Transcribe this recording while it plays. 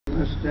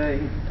this day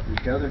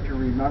together to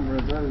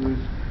remember those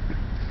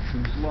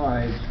whose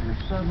lives were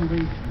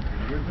suddenly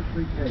and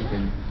deliberately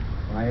taken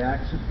by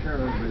acts of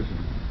terrorism,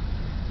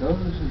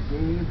 those who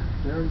gave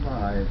their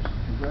lives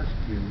to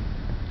rescue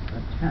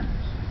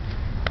attempts,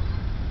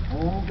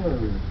 all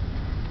those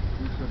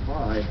who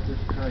survived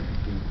this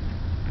tragedy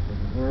of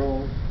the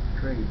World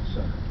Trade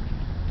Center,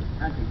 the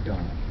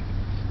Pentagon.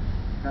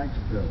 Thanks,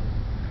 Bill.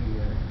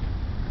 PA.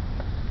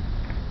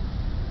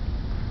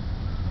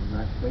 On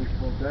that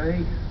fateful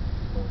day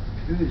of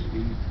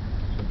Tuesday,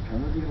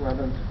 September the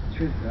 11th,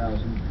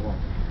 2001,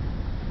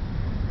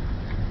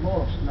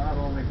 lost not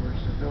only were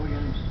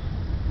civilians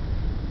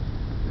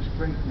of this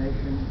great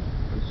nation,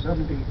 but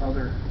 70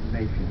 other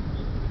nations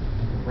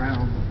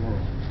around the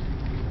world.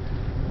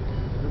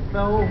 The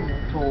bell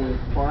tolled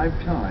 5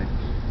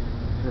 times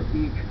for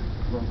each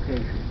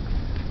location,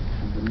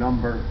 and the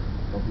number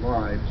of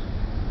lives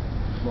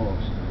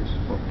lost is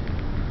spoken.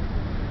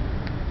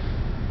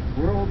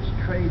 World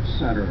Trade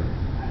Center,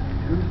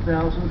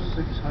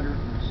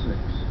 2,606.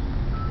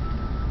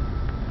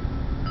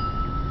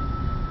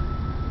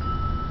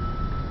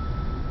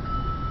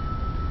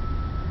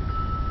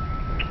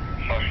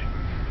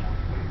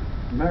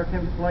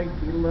 American Flight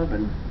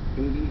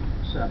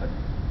 1187.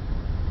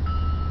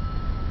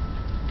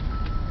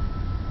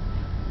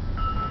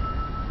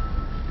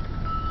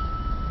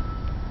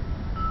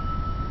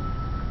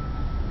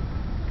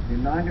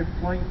 United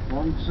Flight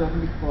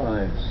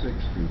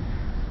 17560.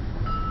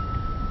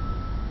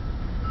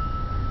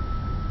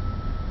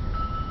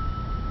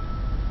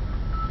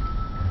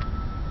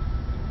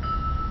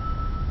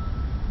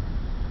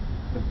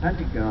 The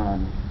Pentagon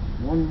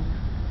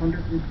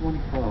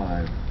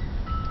 125.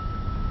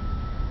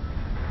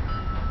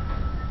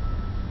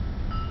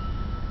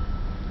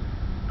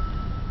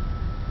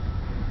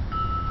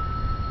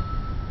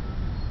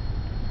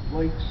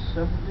 Flight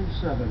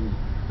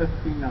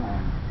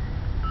 7759.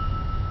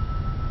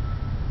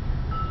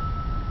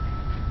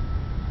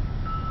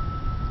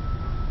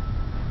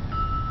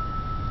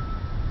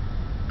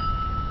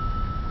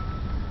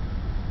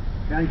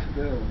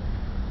 Shanksville,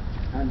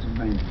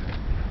 Pennsylvania,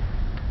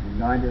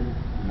 United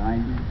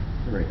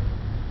 93.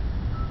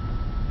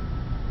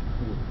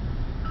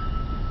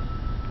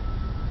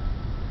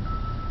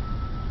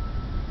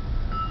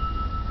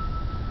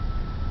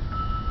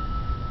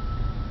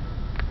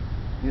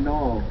 In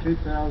all,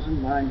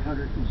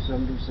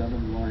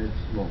 2,977 lives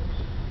lost.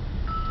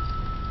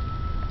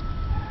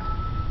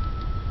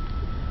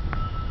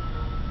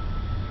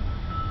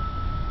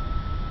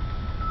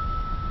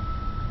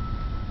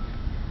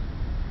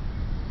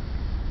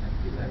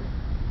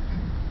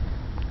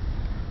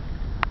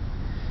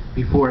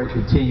 Before I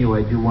continue,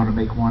 I do want to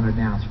make one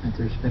announcement.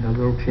 There's been a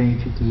little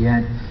change at the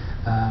end.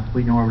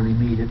 We normally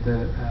meet at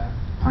the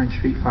Pine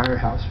Street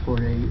Firehouse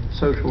for a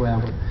social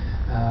hour.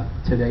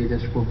 Today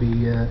this will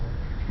be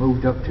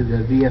moved up to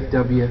the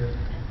VFW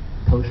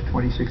Post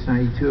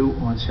 2692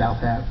 on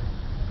South Ave.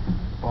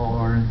 All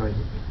are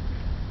invited.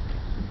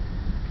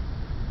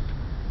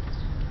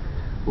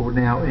 We'll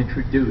now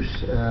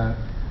introduce the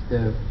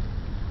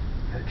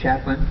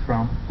chaplain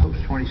from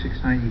Post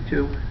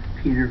 2692,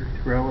 Peter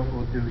Torella,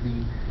 will do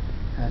the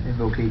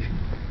invocation.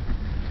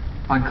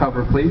 On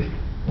cover, please.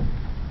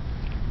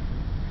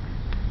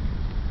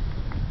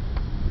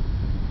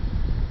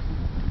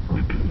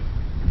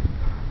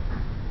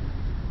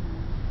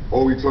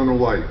 O eternal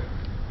light,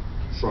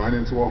 shine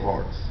into our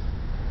hearts.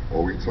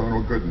 O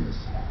eternal goodness,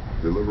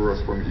 deliver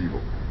us from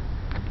evil.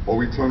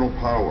 O eternal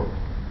power,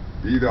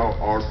 be thou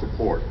our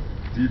support,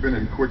 deepen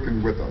and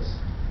quicken with us.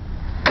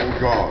 O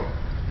God,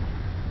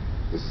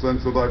 the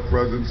sense of thy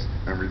presence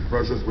and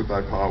refresh us with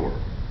thy power.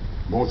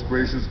 Most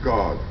gracious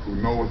God, who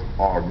knoweth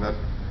our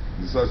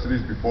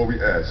necessities before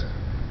we ask,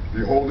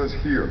 behold us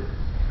here,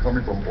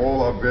 coming from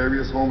all our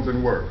various homes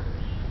and work,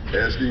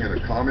 asking in a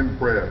common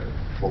prayer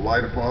for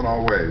light upon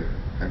our way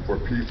and for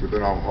peace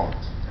within our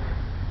hearts.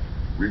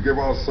 We give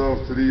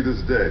ourselves to thee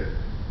this day,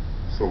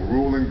 so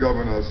rule and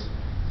govern us,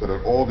 so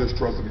that all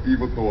distrust and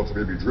evil thoughts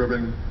may be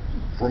driven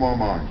from our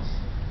minds,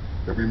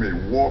 that we may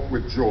walk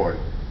with joy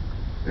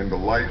in the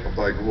light of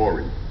thy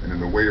glory and in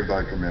the way of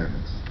thy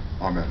commandments.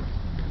 Amen.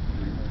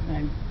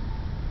 Amen.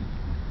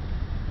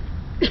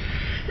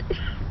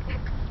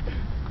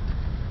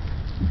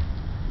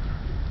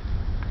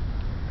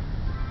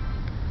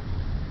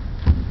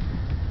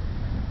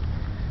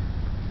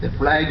 The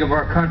flag of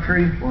our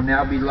country will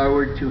now be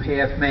lowered to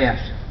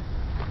half-mast.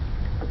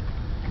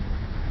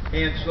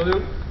 Hand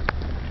salute.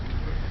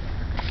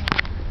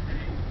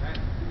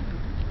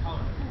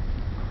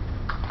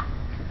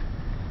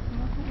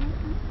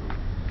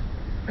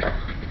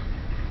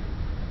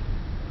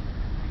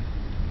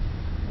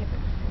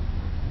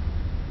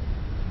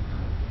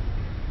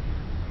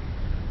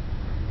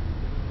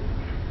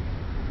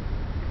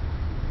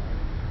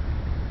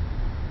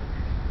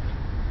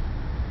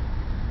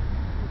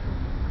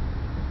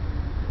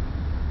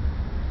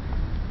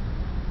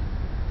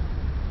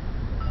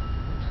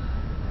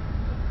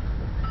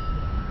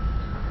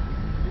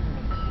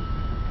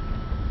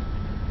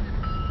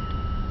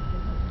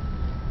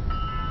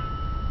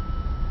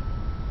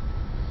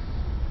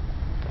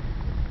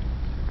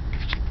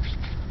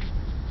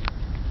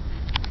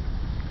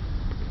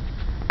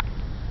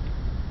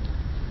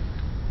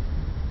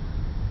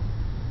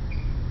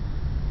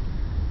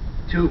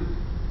 2.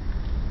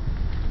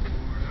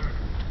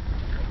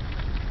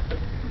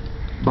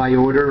 By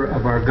order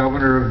of our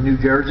Governor of New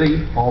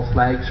Jersey, all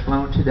flags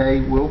flown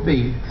today will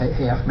be at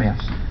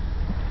half-mast.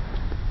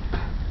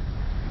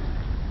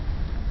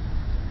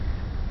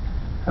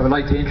 I would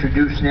like to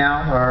introduce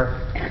now our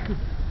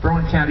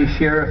Berlin County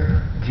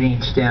Sheriff,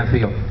 Gene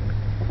Stanfield.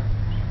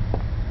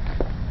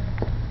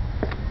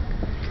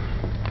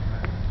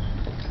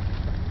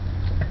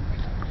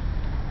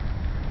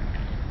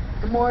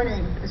 Good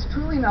morning. It's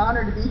truly an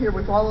honor to be here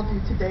with all of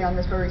you today on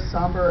this very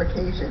somber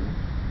occasion.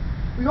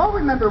 We all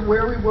remember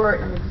where we were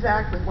and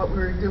exactly what we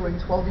were doing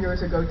 12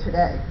 years ago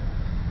today.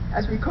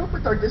 As we cope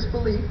with our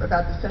disbelief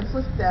about the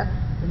senseless death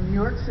in New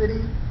York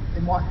City,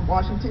 in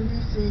Washington,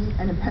 D.C.,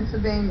 and in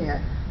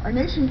Pennsylvania, our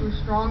nation grew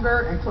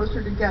stronger and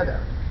closer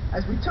together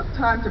as we took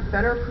time to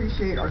better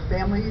appreciate our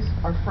families,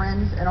 our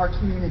friends, and our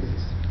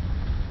communities.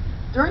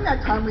 During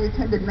that time, we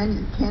attended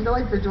many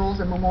candlelight vigils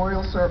and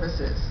memorial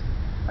services.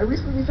 I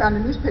recently found a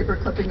newspaper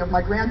clipping of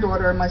my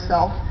granddaughter and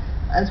myself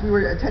as we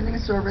were attending a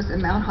service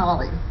in Mount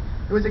Holly.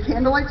 It was a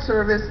candlelight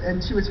service,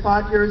 and she was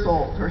 5 years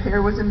old. Her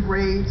hair was in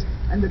braids,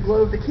 and the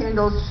glow of the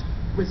candles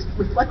was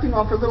reflecting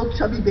off her little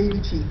chubby baby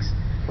cheeks.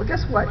 Well,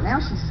 guess what? Now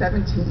she's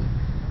 17,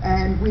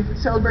 and we've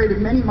celebrated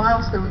many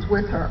milestones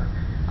with her.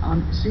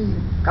 She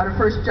got her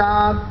first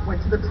job,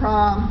 went to the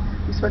prom.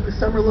 We spent the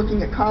summer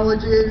looking at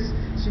colleges.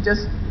 She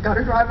just got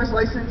her driver's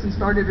license and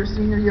started her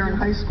senior year in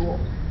high school.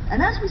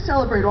 And as we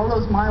celebrate all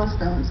those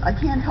milestones, I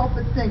can't help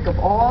but think of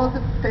all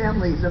the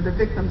families of the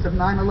victims of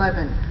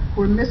 9/11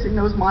 who are missing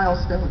those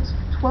milestones.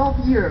 12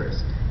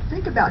 years.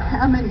 Think about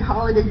how many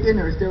holiday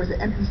dinners there was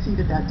an empty seat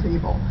at that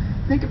table.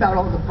 Think about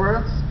all the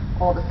births,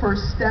 all the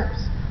first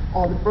steps,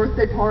 all the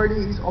birthday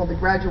parties, all the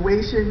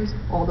graduations,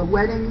 all the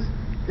weddings.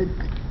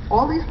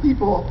 All these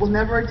people will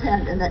never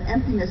attend, and that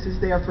emptiness is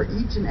there for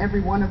each and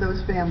every one of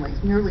those families,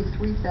 nearly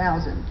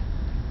 3,000.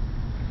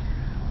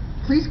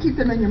 Please keep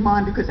them in your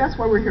mind, because that's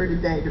why we're here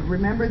today, to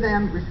remember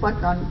them,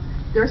 reflect on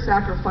their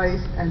sacrifice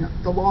and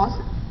the loss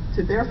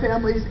to their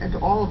families and to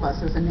all of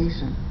us as a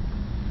nation.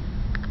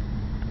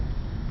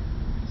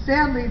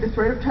 Sadly, the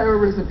threat of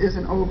terrorism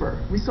isn't over.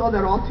 We saw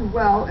that all too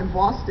well in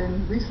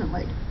Boston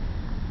recently.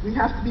 We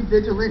have to be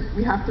vigilant.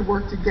 We have to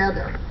work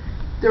together.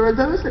 There are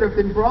those that have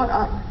been brought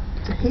up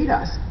to hate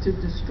us, to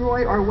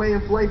destroy our way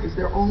of life as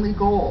their only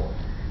goal.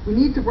 We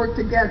need to work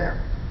together,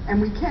 and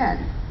we can.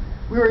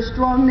 We're a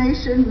strong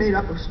nation made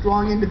up of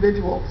strong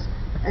individuals,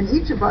 and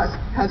each of us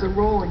has a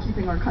role in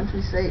keeping our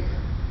country safe.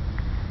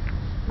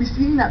 We've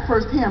seen that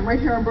firsthand right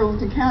here in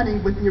Burlington County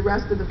with the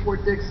arrest of the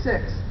Fort Dix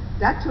Six.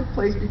 That took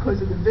place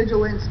because of the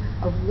vigilance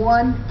of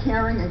one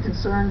caring and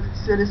concerned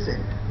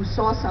citizen who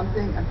saw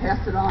something and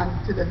passed it on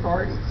to the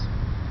authorities.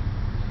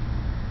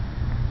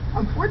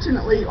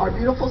 Unfortunately, our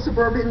beautiful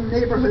suburban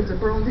neighborhoods of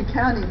Burlington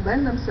County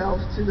lend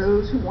themselves to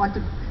those who want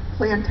to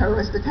plan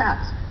terrorist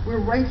attacks. We're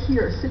right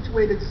here,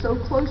 situated so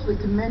closely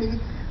to many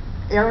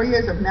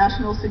areas of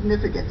national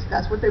significance.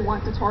 That's what they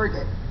want to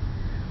target.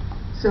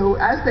 So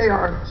as they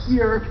are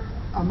here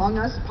among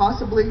us,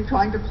 possibly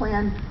trying to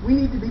plan, we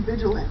need to be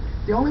vigilant.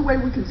 The only way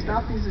we can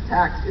stop these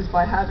attacks is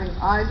by having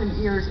eyes and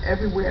ears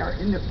everywhere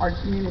in our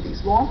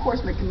communities. Law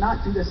enforcement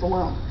cannot do this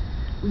alone.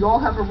 We all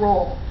have a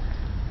role.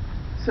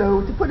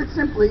 So to put it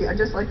simply, I'd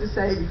just like to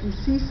say, if you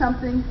see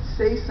something,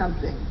 say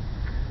something.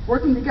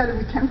 Working together,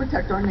 we can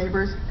protect our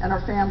neighbors and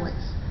our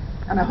families.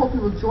 And I hope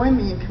you will join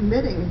me in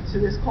committing to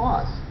this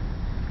cause.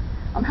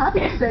 I'm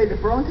happy to say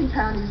that Burlington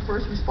County's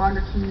first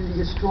responder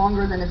community is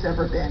stronger than it's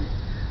ever been.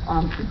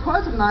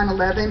 Because of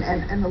 9/11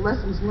 and the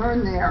lessons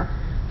learned there,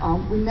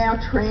 we now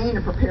train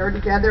and prepare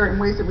together in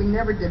ways that we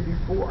never did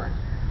before.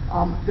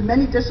 The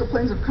many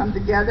disciplines have come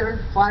together: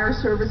 fire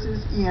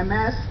services,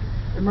 EMS,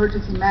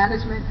 emergency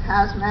management,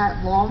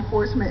 hazmat, law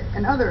enforcement,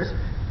 and others,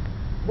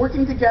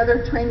 working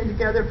together, training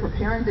together,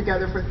 preparing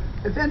together for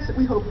events that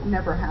we hope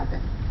never happen.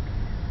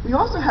 We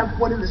also have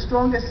one of the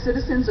strongest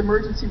citizens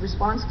emergency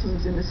response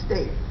teams in the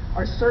state,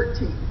 our CERT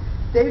team.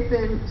 They've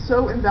been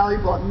so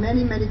invaluable at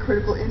many, many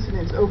critical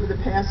incidents over the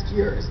past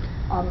years.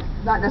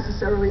 Not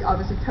necessarily,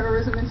 obviously,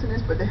 terrorism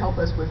incidents, but they help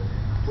us with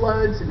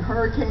floods and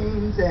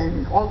hurricanes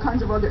and all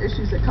kinds of other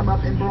issues that come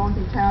up in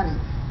Burlington County.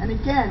 And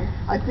again,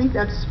 I think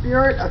that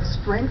spirit of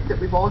strength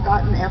that we've all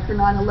gotten after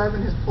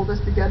 9/11 has pulled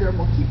us together and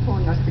will keep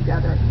pulling us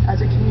together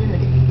as a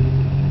community.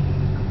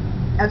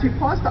 As we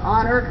pause to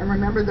honor and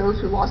remember those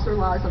who lost their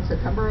lives on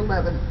September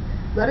 11th,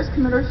 let us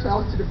commit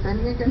ourselves to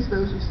defending against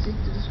those who seek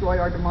to destroy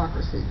our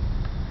democracy.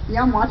 Be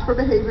on watch for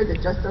behavior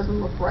that just doesn't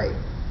look right.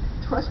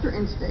 Trust your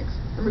instincts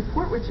and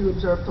report what you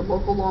observe to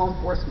local law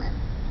enforcement.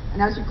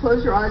 And as you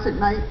close your eyes at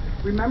night,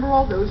 remember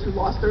all those who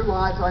lost their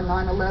lives on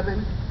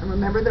 9/11 and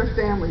remember their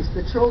families,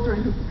 the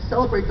children who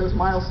celebrate those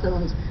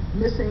milestones,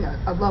 missing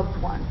a loved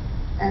one.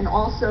 And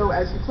also,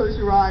 as you close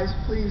your eyes,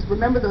 please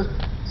remember those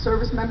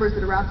service members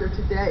that are out there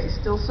today,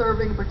 still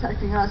serving and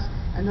protecting us,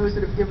 and those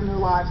that have given their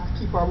lives to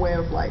keep our way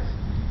of life.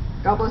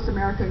 God bless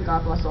America, and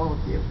God bless all of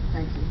you.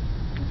 Thank you.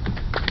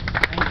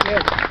 Thank you.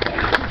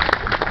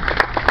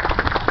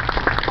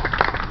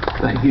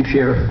 Thank you,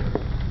 Sheriff.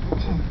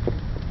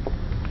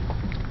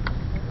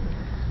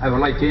 I would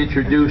like to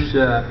introduce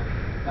the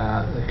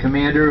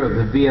commander of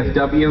the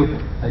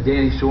VFW,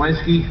 Danny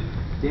Sawinski.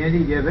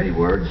 Danny, do you have any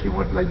words you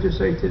would like to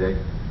say today?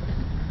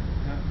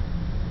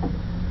 All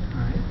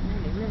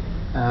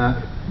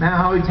right. Mount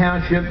Holly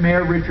Township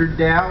Mayor Richard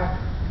Dow.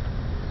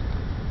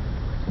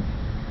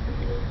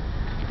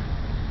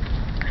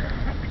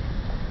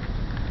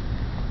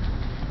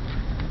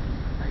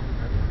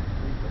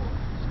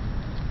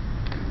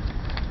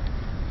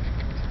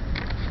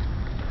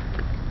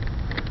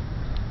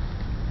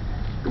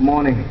 Good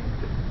morning.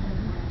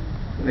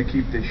 I'm going to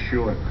keep this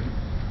short.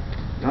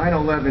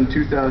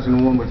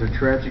 9/11/2001 was a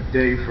tragic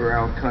day for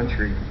our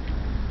country.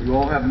 We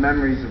all have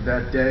memories of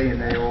that day,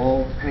 and they are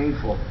all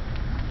painful.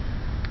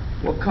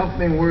 What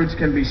comforting words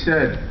can be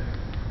said?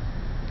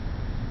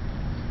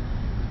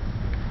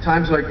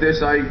 Times like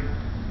this, I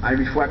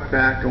reflect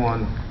back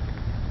on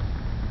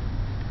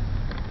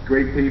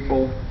great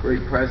people,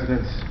 great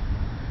presidents.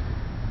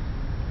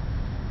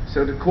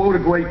 So to quote a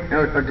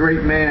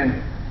great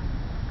man,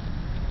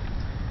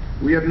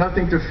 we have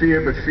nothing to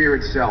fear but fear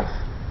itself,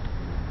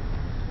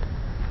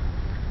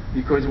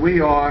 because we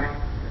are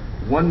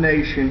one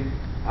nation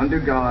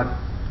under God,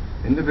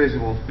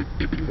 indivisible,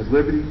 with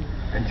liberty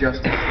and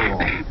justice for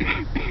all.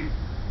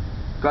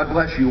 God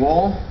bless you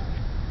all.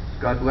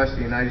 God bless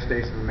the United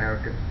States of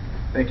America.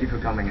 Thank you for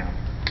coming out.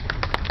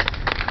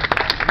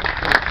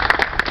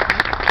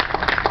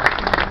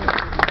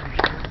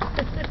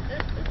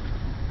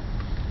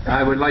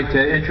 I would like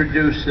to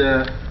introduce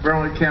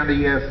Berlin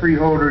County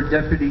Freeholder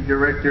Deputy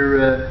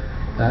Director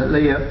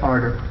Leah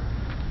Arter.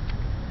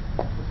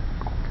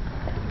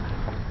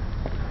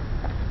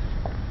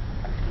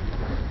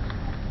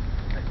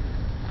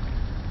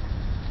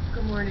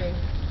 Good morning.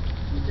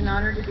 It's an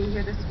honor to be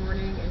here this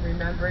morning in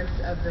remembrance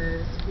of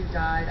those who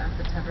died on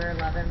September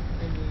 11th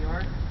in New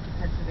York,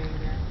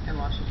 Pennsylvania, and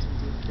Washington,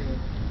 D.C.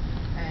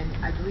 And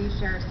I believe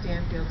Sheriff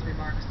Stanfield's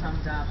remarks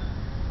summed up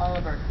all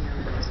of our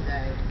feelings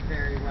today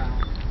very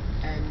well.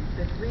 And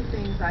the three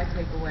things I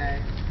take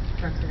away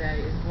from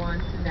today is, one,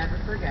 to never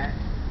forget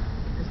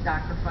the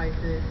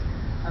sacrifices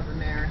of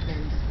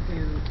Americans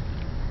who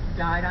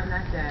died on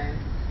that day,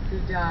 who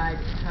died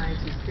trying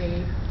to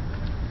save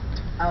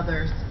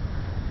others,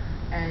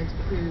 and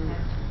who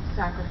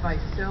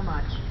sacrificed so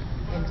much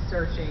in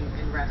searching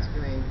and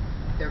rescuing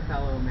their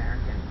fellow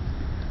Americans.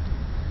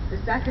 The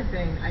second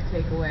thing I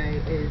take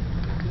away is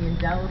the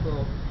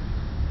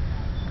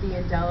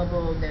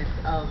indelibleness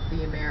of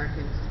the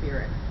American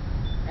spirit,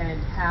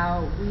 and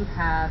how we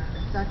have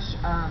such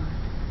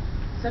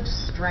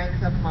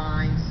strength of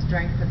mind,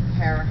 strength of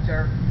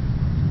character,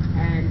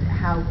 and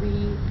how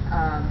we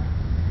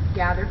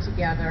gather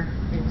together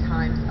in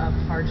times of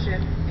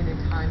hardship and in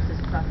times of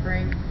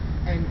suffering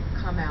and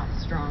come out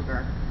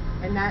stronger.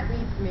 And that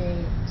leads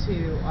me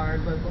to our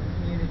local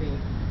community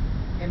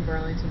in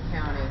Burlington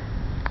County,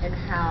 and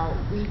how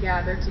we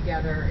gather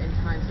together in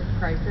times of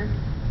crisis,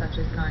 such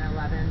as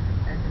 9/11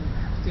 and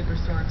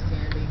Superstorm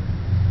Sandy,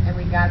 and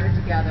we gather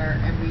together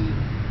and we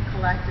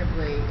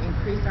collectively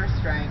increase our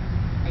strength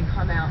and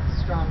come out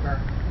stronger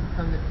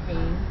from the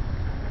pain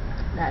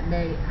that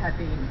may have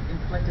been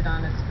inflicted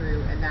on us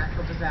through a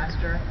natural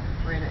disaster,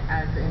 or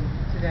as in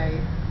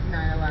today,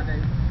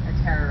 9/11, a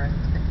terrorist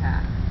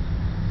attack.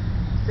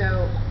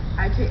 So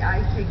I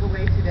take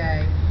away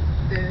today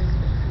those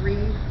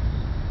three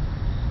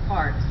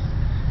parts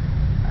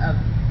of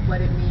what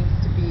it means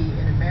to be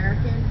an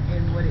American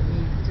and what it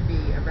means to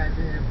be a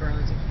resident of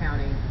Burlington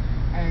County,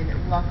 and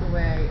walk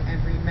away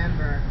and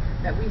remember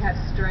that we have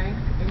strength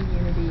and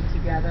unity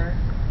together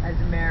as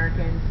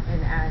Americans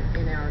and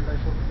in our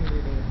local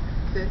community.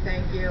 So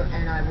thank you,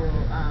 and I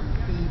will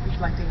be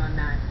reflecting on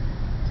that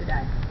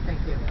today.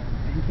 Thank you.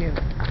 Thank you.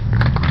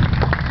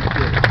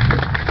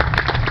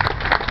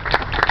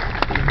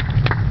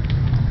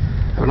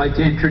 I would like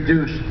to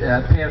introduce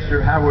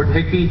Pastor Howard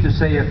Hickey to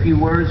say a few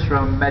words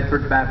from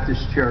Medford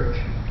Baptist Church.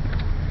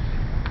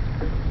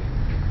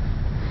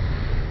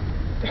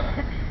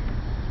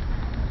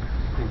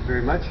 Thank you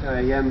very much.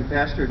 I am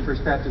pastor at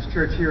First Baptist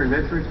Church here in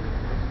Medford,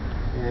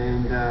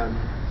 and a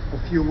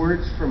few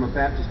words from a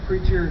Baptist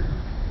preacher.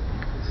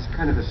 This is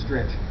kind of a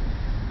stretch.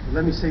 But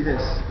let me say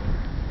this.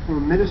 From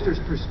a minister's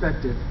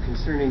perspective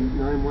concerning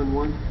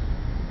 9/11,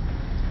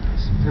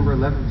 September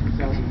 11,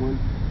 2001,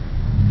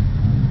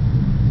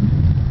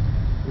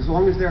 as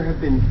long as there have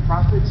been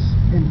prophets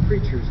and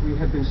preachers, we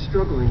have been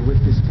struggling with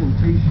this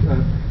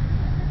temptation,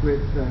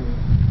 with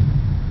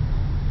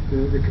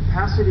the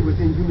capacity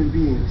within human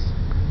beings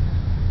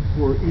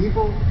for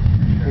evil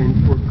and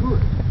for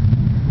good.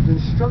 We've been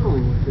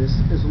struggling with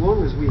this as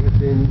long as we have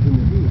been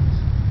human beings.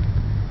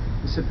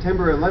 The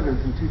September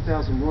 11th in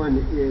 2001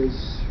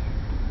 is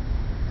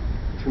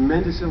a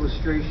tremendous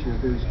illustration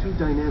of those two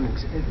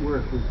dynamics at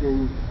work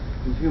within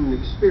the human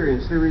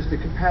experience. There is the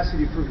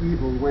capacity for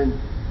evil when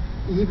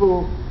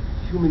evil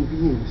human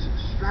beings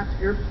strapped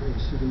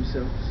airplanes to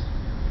themselves,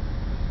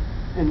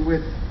 and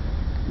with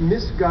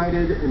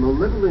misguided and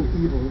malevolent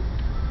evil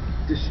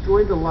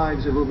destroyed the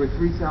lives of over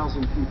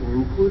 3,000 people,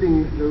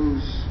 including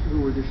those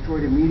who were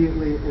destroyed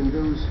immediately and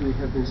those who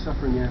have been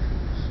suffering afterwards.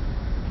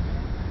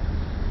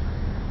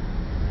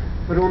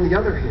 But on the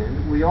other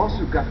hand, we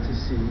also got to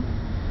see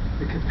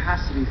the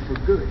capacity for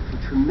good, for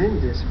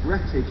tremendous,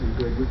 breathtaking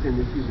good within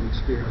the human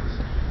experience.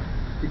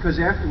 Because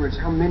afterwards,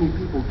 how many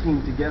people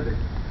came together?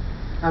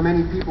 How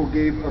many people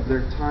gave of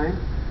their time?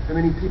 How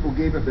many people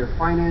gave of their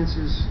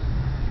finances?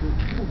 How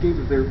many people gave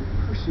of their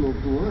personal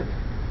blood?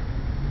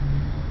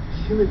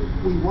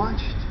 We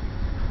watched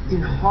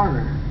in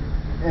horror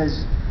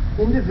as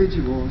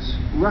individuals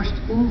rushed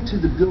into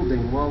the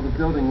building while the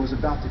building was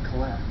about to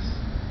collapse.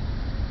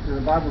 And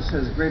the Bible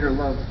says, greater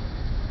love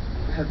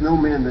hath no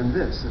man than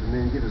this, that a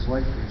man give his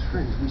life for his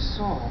friends. We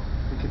saw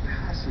the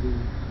capacity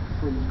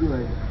for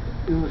good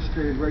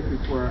illustrated right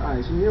before our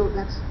eyes. And you know,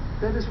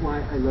 that is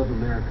why I love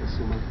America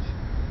so much.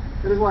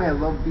 That is why I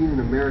love being an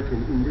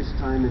American in this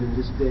time and in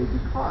this day,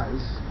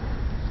 because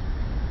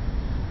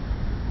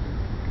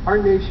our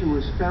nation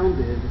was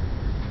founded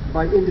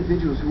by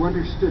individuals who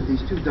understood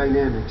these two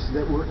dynamics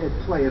that were at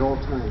play at all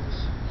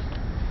times.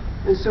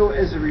 And so,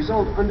 as a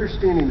result,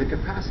 understanding the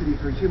capacity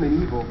for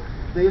human evil,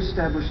 they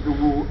established the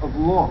rule of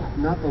law,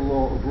 not the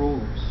law of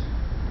rulers.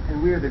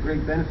 And we are the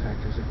great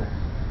benefactors of that.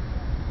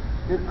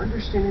 And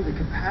understanding the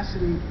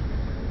capacity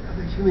of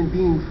a human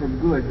being for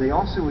good, they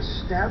also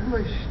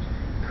established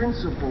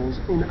principles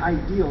and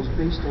ideals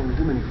based on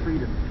human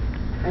freedom.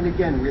 And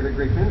again, we're the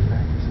great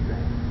benefactors of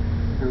that.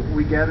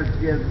 We gather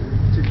together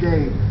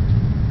today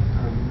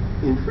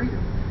in freedom.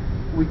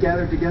 We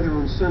gather together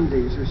on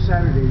Sundays or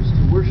Saturdays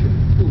to worship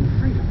in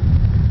freedom.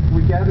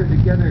 We gather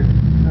together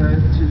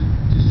to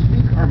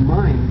speak our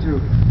mind, to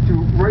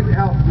write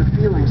out the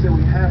feelings that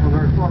we have on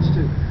our thoughts,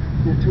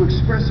 to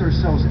express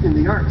ourselves in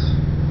the arts.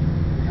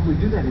 And we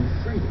do that in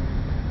freedom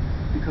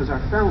because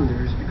our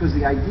founders, because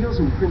the ideals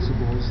and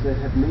principles that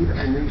have made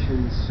our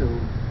nation so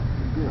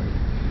good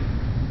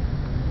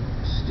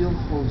still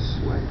hold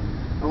sway.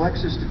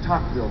 Alexis de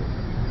Tocqueville,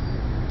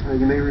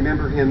 you may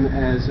remember him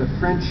as a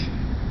French,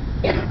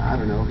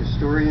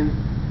 historian,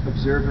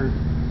 observer,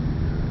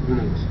 who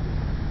knows.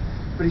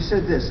 But he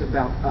said this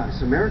about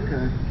us: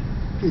 America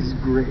is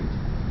great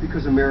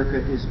because America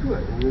is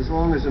good. And as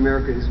long as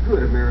America is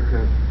good,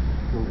 America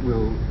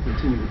will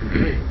continue to be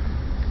great.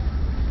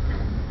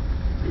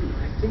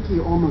 I think he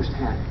almost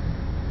had it.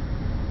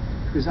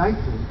 Because I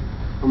think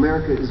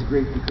America is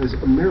great because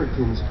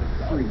Americans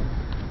are free.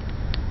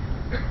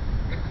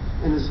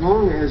 And as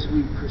long as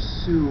we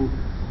pursue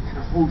and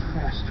hold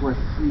fast to our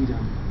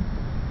freedom,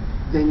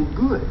 then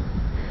good,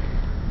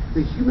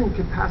 the human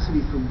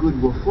capacity for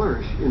good will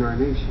flourish in our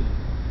nation.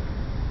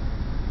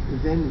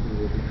 Then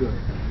we will be good.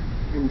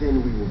 And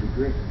then we will be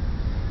great.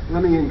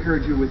 Let me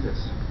encourage you with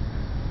this.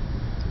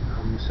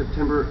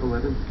 September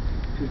 11th,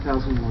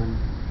 2001,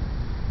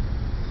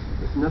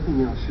 if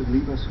nothing else, should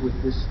leave us with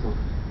this thought.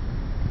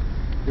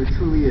 There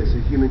truly is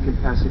a human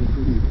capacity for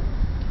evil.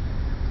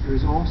 There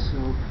is also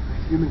a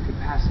human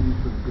capacity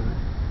for good.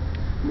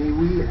 May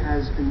we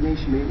as a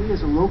nation, may we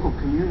as a local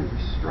community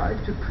strive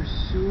to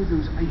pursue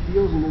those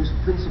ideals and those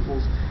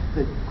principles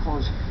that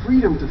cause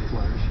freedom to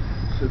flourish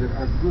so that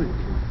our good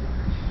can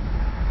flourish.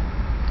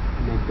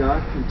 And may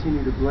God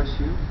continue to bless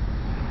you.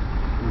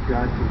 May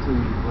God continue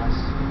to bless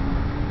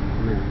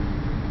America.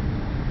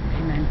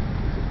 Amen.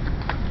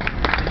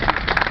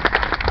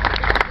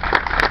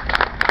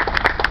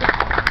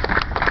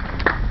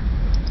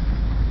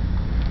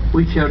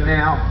 We shall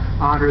now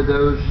honor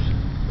those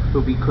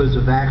who, because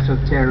of acts of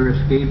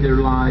terrorists, gave their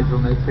lives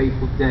on that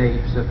fateful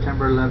day,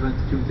 September 11th,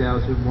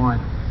 2001,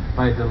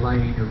 by the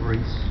laying of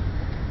wreaths.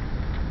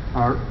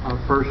 Our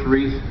first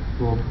wreath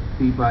will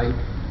be by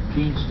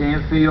Gene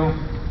Stanfield,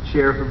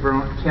 Sheriff of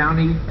Vernon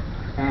County,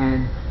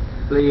 and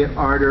Leah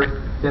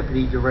Arter,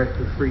 Deputy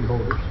Director of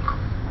Freeholders.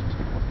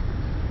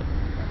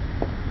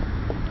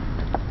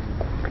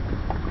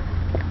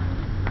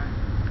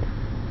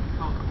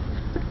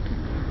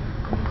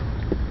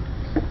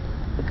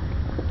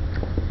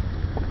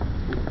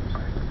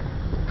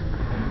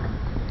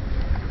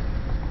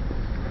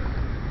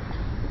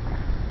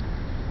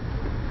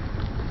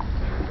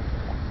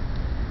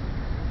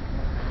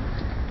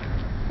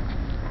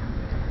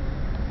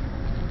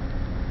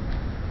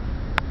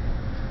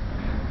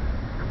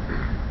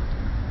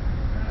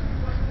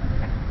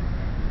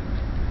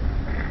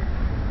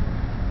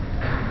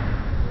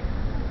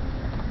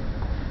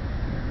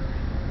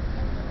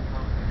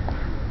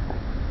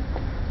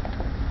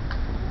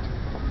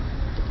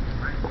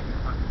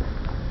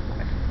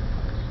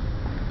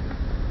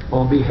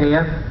 On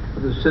behalf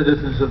of the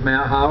citizens of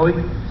Mount Holly,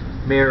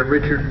 Mayor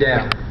Richard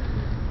Dow.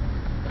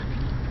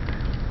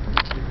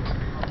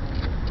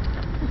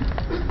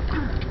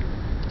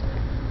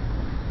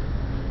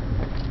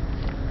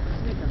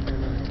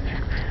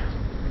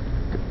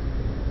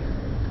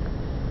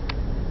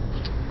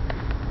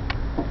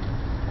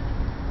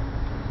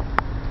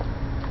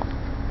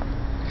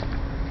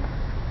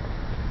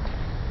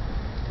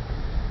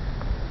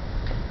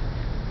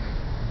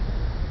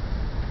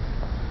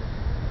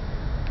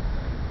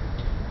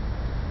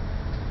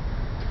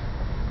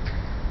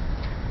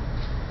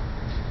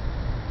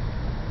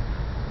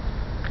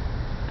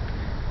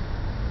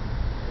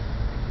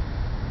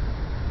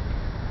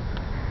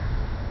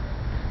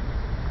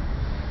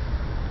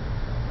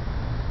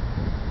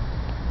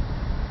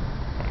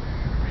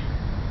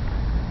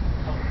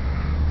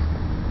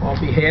 On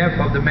behalf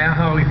of the Mount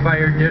Holly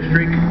Fire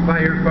District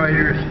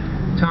firefighters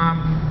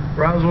Tom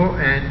Russell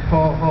and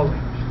Paul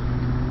Hollings.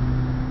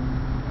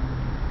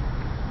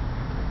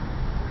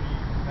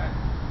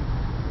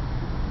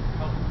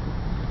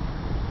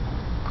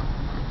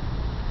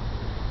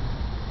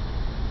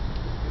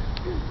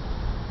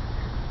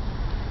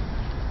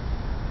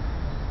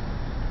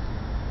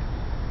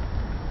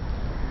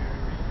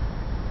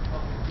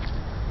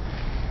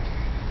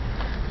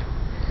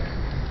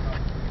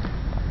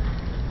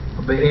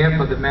 On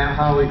behalf of the Mount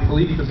Holly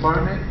Police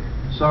Department,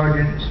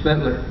 Sergeant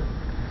Spitler.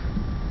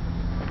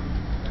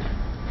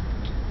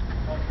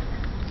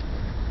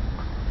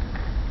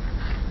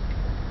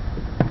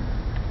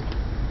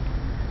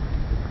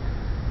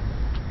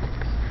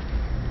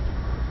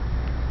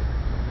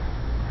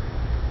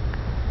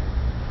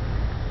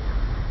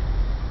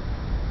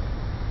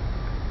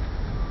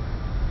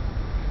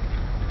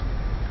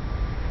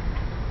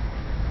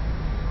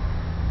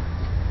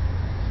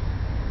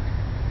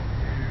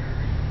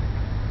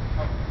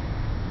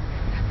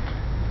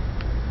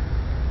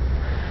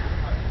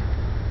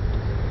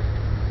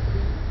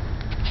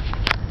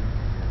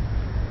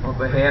 On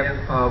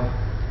behalf of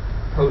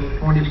Post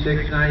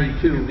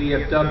 2692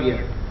 VFW,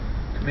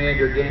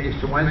 Commander Danny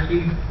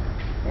Sawinski,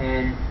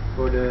 and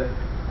for the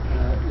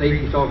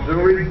Ladies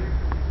Auxiliary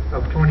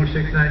of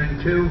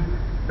 2692,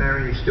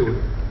 Marion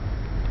Stewart.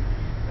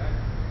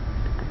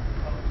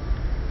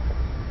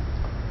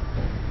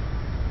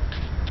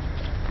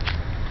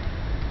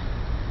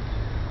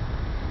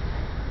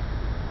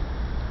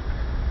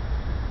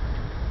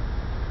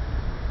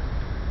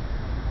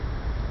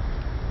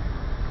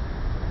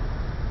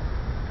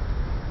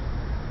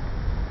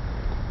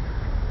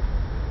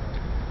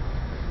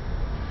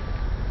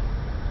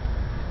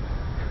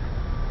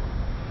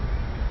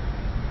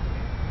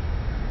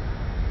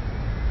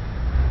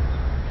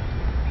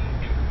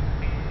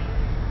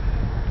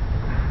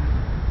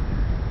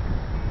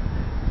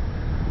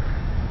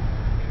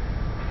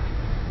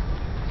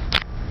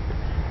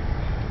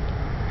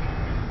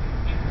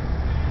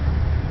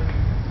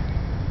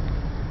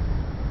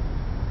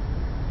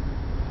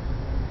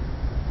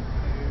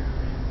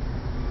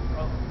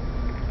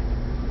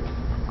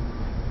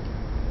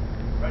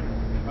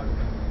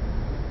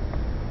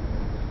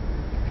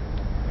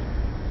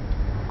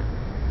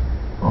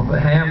 On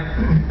behalf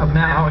of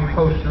Mount Holly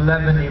Post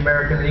 11, the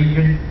American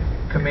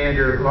Legion,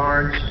 Commander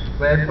Lawrence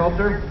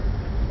Gladfelter,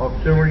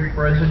 Auxiliary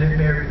President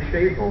Mary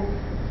Shafel,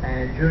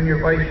 and Junior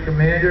Vice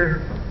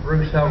Commander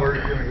Bruce Heller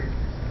Jr.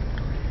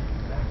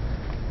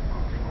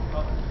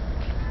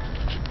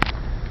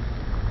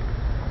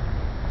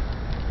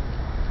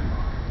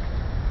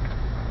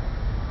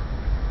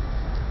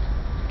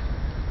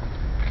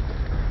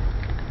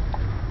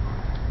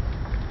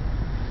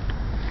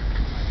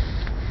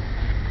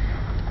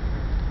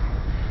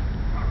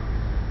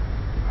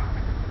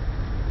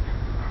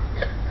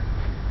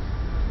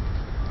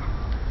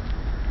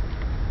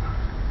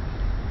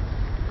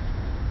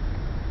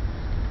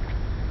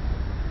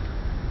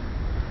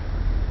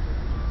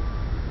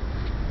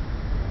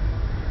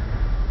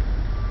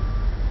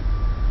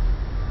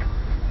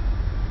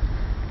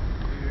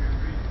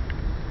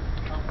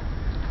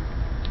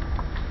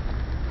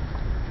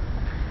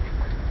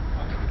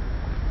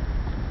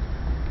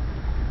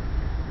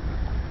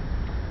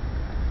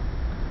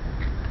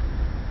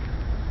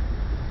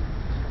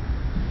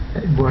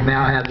 We'll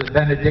now have the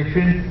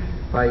benediction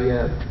by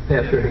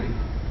Pastor Hickey.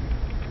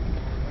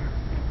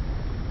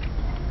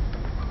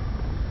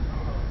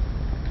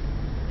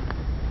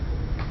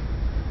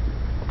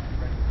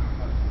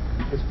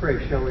 Let's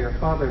pray, shall we? Our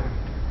Father,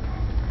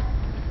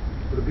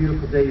 what a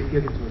beautiful day you've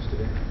given to us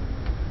today.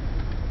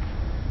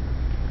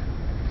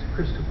 It's a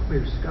crystal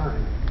clear sky,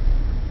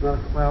 not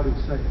a cloudy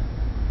sight.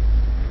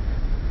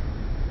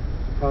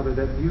 Father,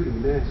 that beauty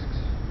masks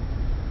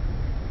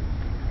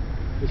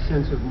the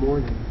sense of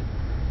mourning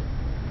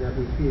that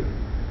we feel.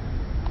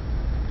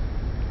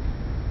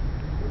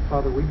 But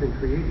Father, we've been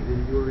created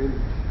in your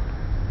image.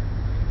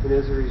 And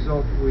as a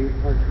result, we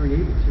are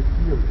created to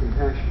feel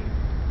compassion,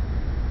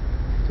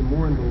 to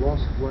mourn the loss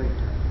of life,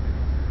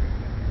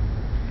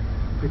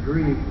 to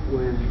grieve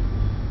when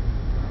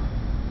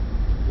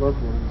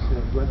loved ones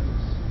have left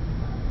us.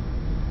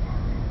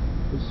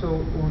 And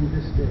so on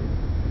this day,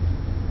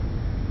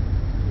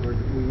 Lord,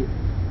 we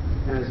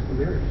as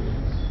Americans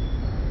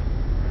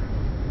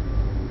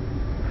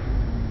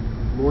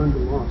mourn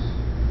the loss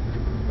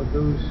of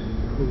those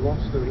who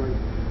lost their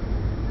life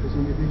as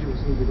individuals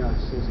needed us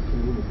as a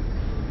community.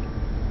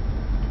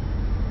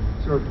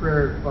 So our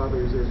prayer, Father,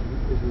 is as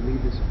we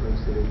leave this place,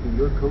 that it be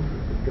your comfort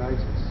that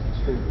guides us and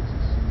strengthens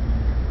us.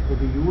 It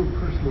will be your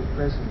personal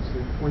presence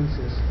that points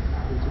us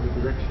into the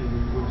direction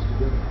you want us to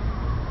go.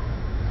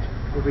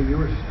 It will be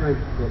your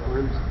strength that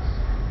arms us.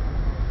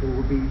 It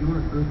will be your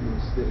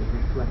goodness that is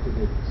reflected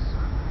in us.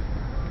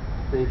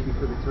 Thank you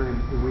for the time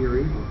when we are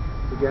able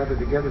to gather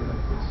together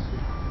like this.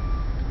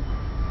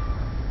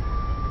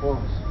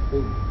 Pause,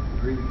 think,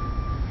 grieve.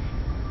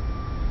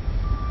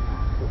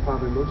 But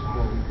Father, most of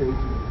all, we thank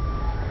you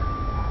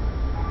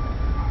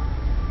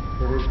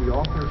that is the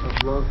author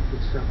of love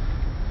itself.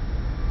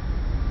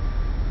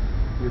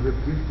 You have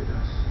gifted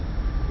us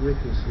with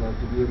this love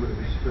to be able to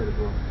be spread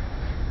abroad.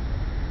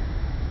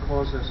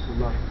 Cause us to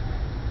love.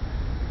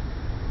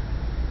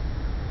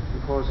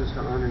 And cause us to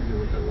honor you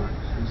with our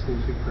lives. These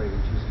things we pray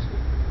in Jesus'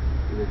 name.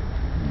 Amen.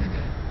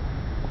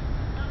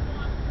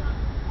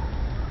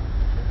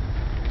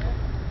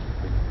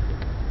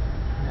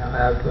 Now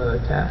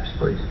have taps,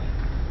 please.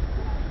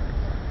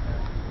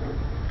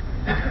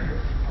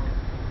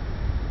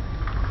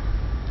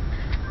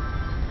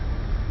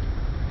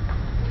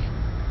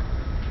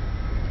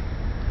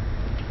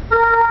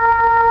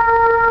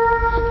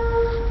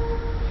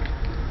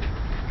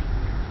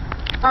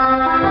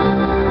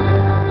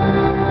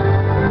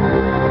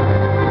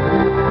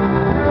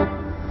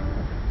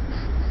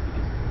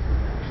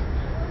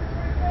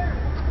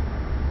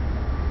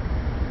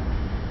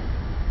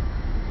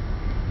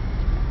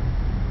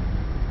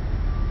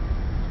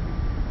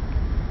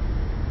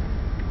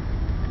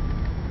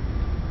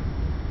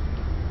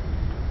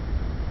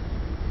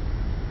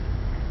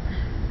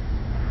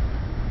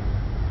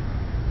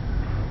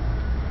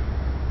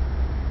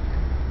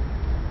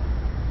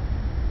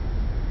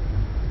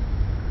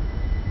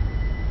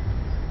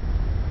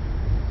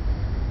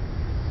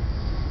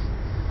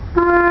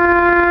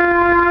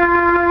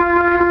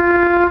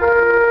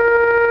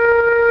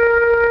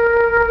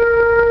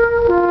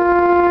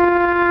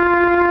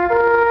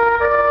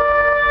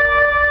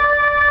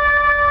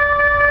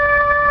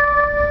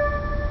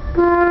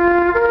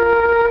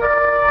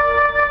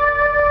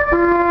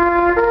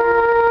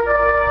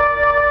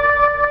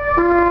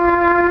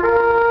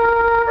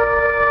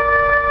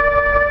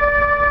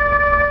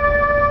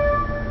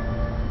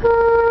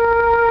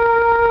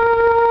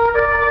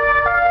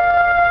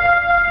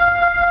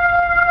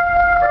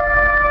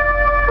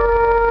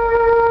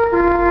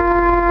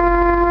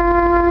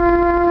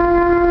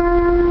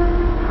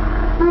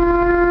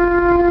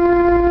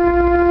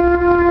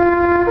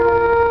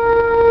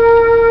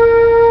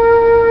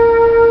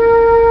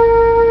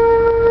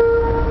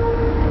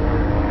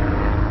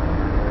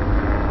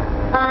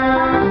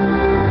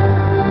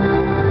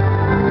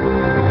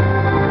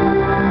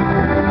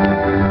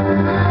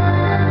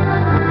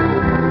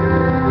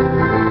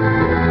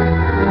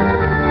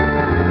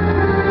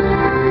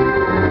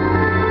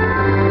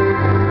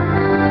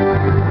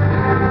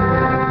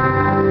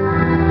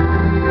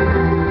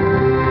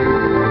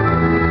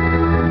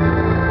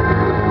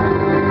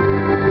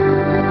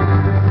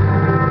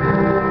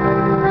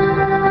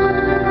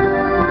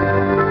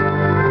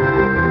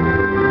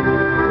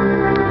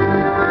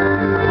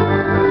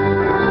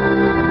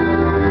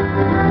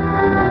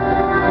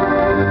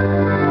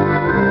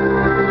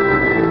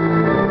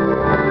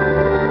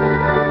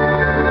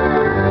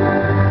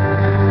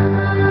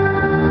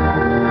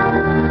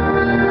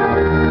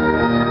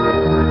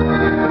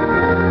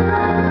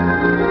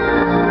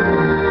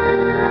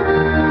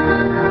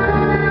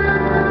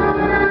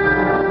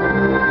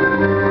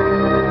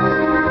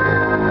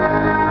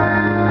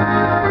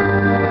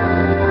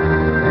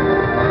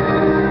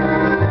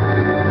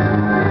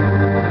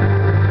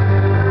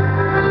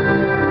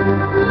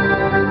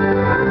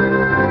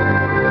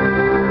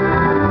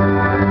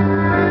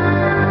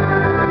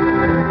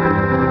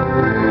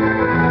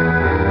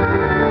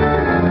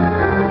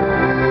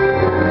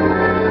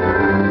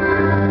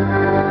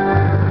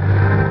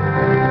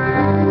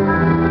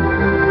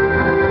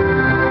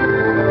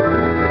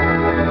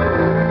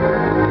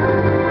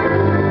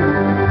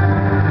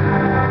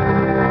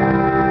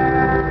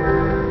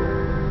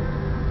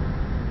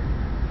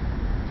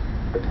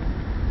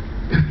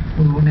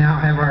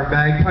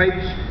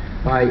 Bagpipes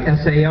by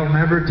SAL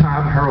member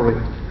Tom Hurley.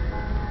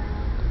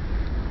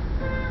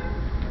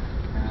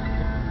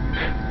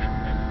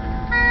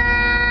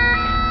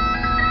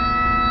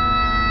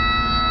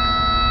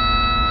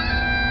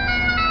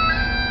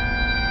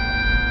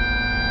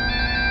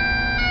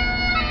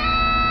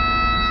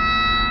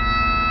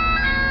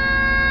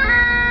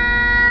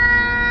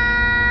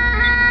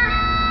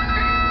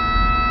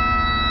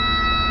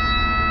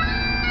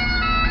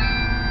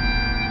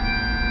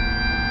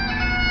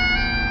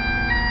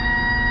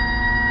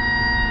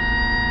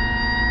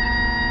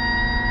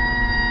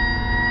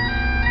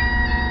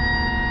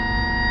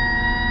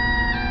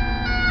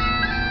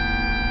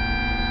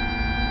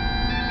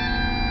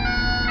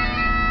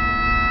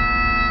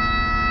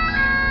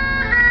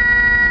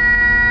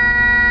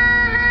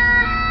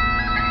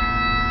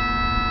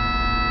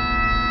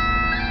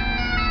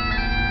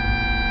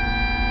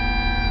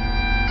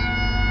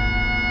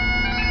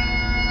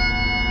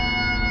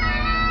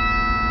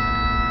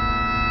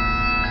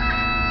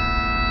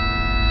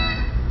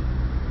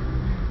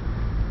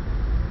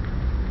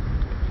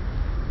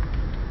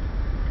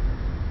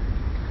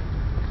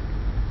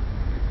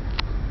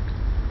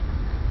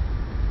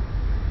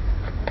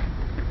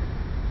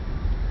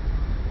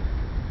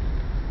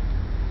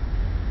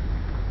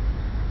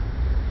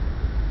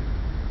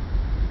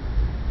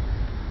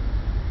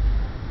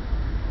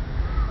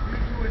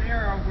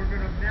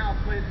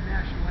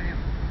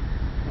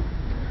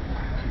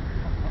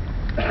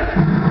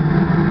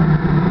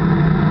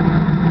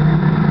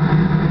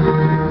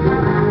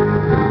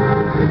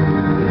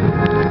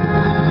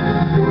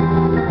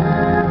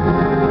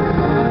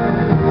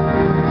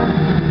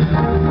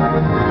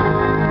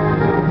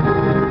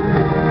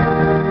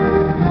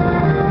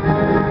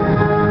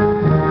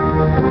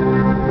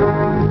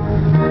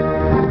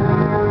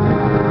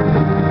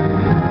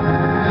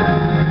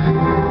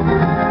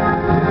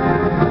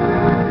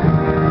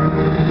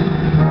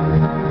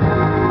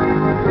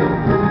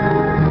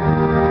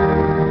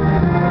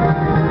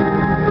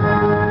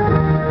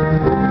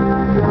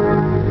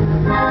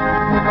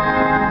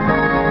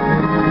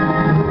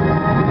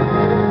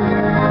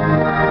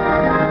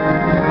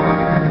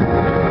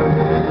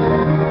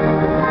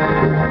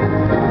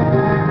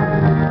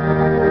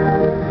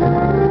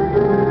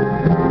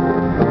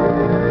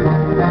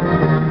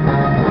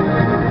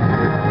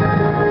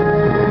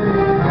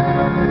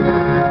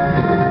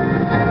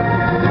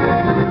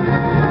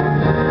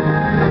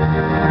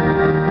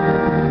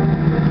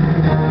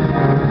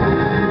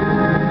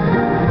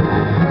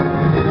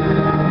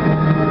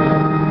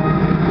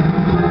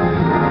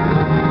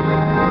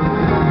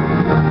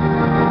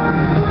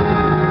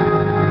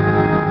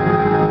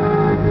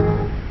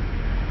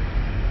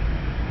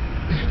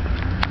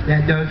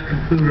 does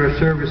conclude our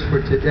service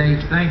for today.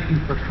 Thank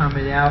you for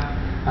coming out.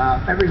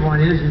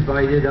 Everyone is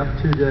invited up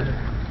to the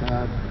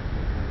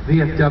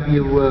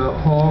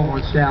VFW Hall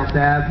on South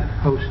Ave,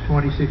 post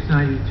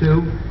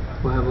 2692.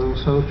 We'll have a little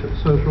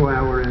social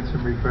hour and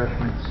some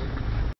refreshments.